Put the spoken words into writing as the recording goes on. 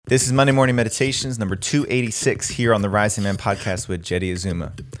This is Monday Morning Meditations, number 286 here on the Rising Man podcast with Jeddy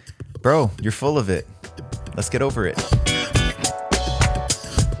Azuma. Bro, you're full of it. Let's get over it.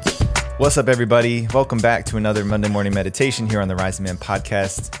 What's up, everybody? Welcome back to another Monday Morning Meditation here on the Rising Man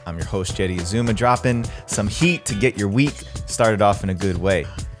podcast. I'm your host, Jeddy Azuma, dropping some heat to get your week started off in a good way.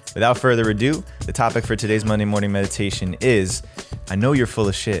 Without further ado, the topic for today's Monday Morning Meditation is, I know you're full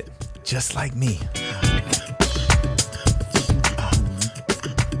of shit, just like me.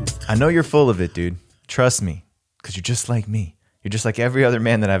 I know you're full of it, dude. Trust me, because you're just like me. You're just like every other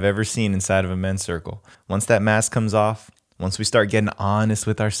man that I've ever seen inside of a men's circle. Once that mask comes off, once we start getting honest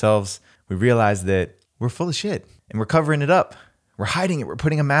with ourselves, we realize that we're full of shit and we're covering it up. We're hiding it. We're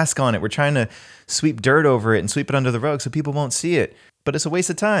putting a mask on it. We're trying to sweep dirt over it and sweep it under the rug so people won't see it. But it's a waste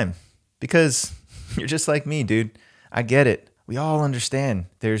of time because you're just like me, dude. I get it. We all understand.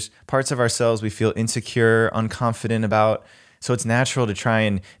 There's parts of ourselves we feel insecure, unconfident about. So it's natural to try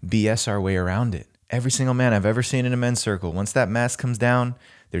and BS our way around it. Every single man I've ever seen in a men's circle, once that mask comes down,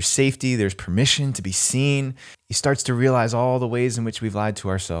 there's safety, there's permission to be seen. He starts to realize all the ways in which we've lied to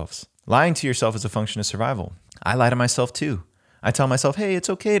ourselves. Lying to yourself is a function of survival. I lie to myself too. I tell myself, hey, it's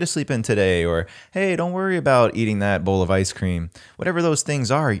okay to sleep in today, or hey, don't worry about eating that bowl of ice cream. Whatever those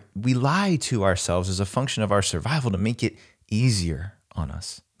things are, we lie to ourselves as a function of our survival to make it easier on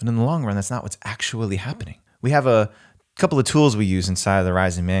us. But in the long run, that's not what's actually happening. We have a couple of tools we use inside of the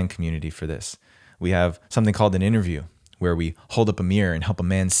Rising Man community for this. We have something called an interview, where we hold up a mirror and help a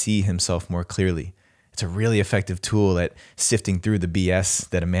man see himself more clearly. It's a really effective tool at sifting through the BS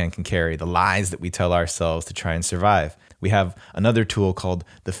that a man can carry, the lies that we tell ourselves to try and survive. We have another tool called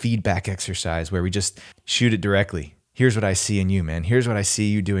the feedback exercise, where we just shoot it directly. Here's what I see in you, man. Here's what I see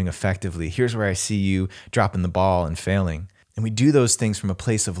you doing effectively. Here's where I see you dropping the ball and failing. And we do those things from a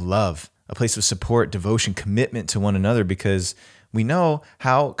place of love, a place of support, devotion, commitment to one another, because we know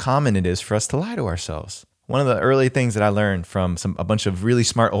how common it is for us to lie to ourselves. One of the early things that I learned from a bunch of really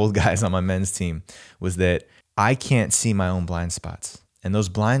smart old guys on my men's team was that I can't see my own blind spots. And those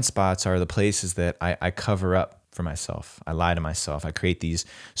blind spots are the places that I cover up for myself. I lie to myself. I create these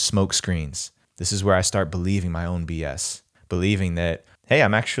smoke screens. This is where I start believing my own BS, believing that, hey,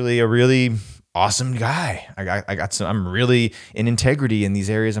 I'm actually a really awesome guy. I'm really in integrity in these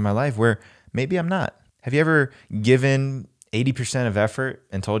areas of my life where maybe I'm not. Have you ever given 80% of effort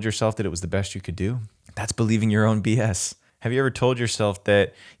and told yourself that it was the best you could do? That's believing your own BS. Have you ever told yourself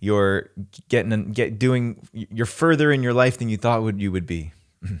that you're further in your life than you thought you would be?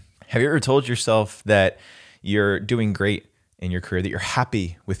 Have you ever told yourself that you're doing great in your career, that you're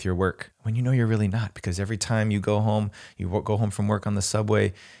happy with your work when you know you're really not? Because every time you go home from work on the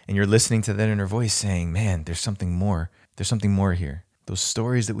subway and you're listening to that inner voice saying, man, there's something more. There's something more here. Those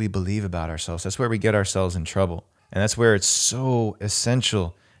stories that we believe about ourselves, that's where we get ourselves in trouble. And that's where it's so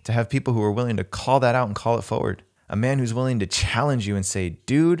essential to have people who are willing to call that out and call it forward. A man who's willing to challenge you and say,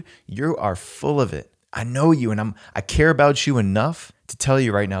 dude, you are full of it. I know you, and I care about you enough to tell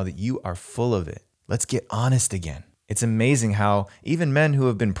you right now that you are full of it. Let's get honest again. It's amazing how even men who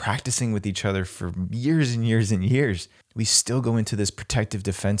have been practicing with each other for years and years and years, we still go into this protective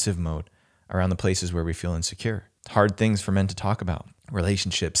defensive mode around the places where we feel insecure. Hard things for men to talk about: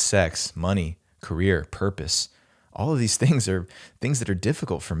 relationships, sex, money, career, purpose. All of these things are things that are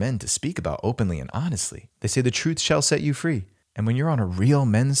difficult for men to speak about openly and honestly. They say the truth shall set you free. And when you're on a real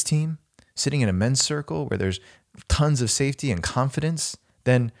men's team, sitting in a men's circle where there's tons of safety and confidence,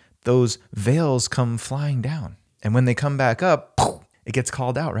 then those veils come flying down. And when they come back up, it gets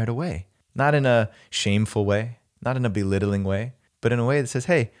called out right away. Not in a shameful way, not in a belittling way, but in a way that says,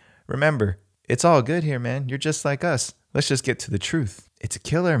 hey, remember, it's all good here, man. You're just like us. Let's just get to the truth. It's a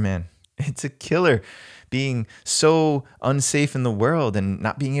killer, man. It's a killer being so unsafe in the world and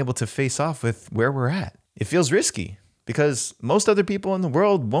not being able to face off with where we're at. It feels risky because most other people in the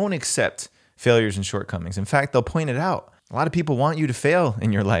world won't accept failures and shortcomings. In fact, they'll point it out. A lot of people want you to fail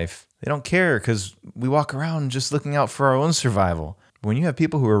in your life. They don't care because we walk around just looking out for our own survival. But when you have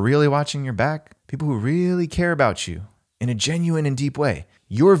people who are really watching your back, people who really care about you in a genuine and deep way,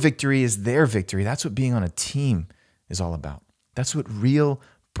 your victory is their victory. That's what being on a team is all about. That's what real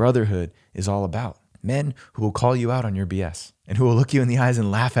brotherhood is all about. Men who will call you out on your BS and who will look you in the eyes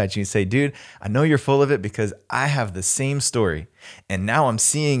and laugh at you and say, dude, I know you're full of it because I have the same story. And now I'm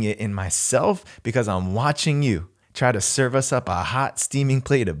seeing it in myself because I'm watching you try to serve us up a hot steaming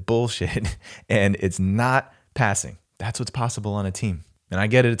plate of bullshit and it's not passing. That's what's possible on a team. And I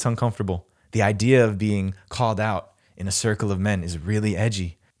get it. It's uncomfortable. The idea of being called out in a circle of men is really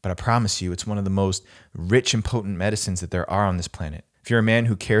edgy, but I promise you, it's one of the most rich and potent medicines that there are on this planet. If you're a man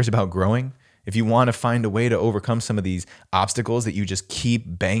who cares about growing, If you want to find a way to overcome some of these obstacles that you just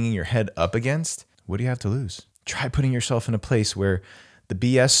keep banging your head up against, what do you have to lose? Try putting yourself in a place where the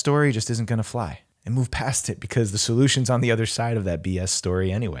BS story just isn't going to fly, and move past it, because the solution's on the other side of that BS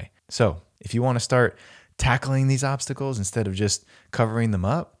story anyway. So if you want to start tackling these obstacles instead of just covering them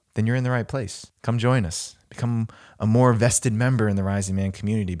up, then you're in the right place. Come join us. Become a more vested member in the Rising Man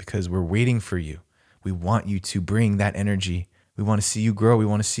community, because we're waiting for you. We want you to bring that energy. We want to see you grow. We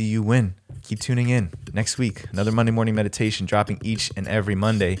want to see you win. Keep tuning in. Next week, another Monday morning meditation dropping each and every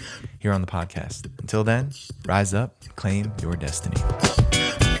Monday here on the podcast. Until then, rise up, claim your destiny.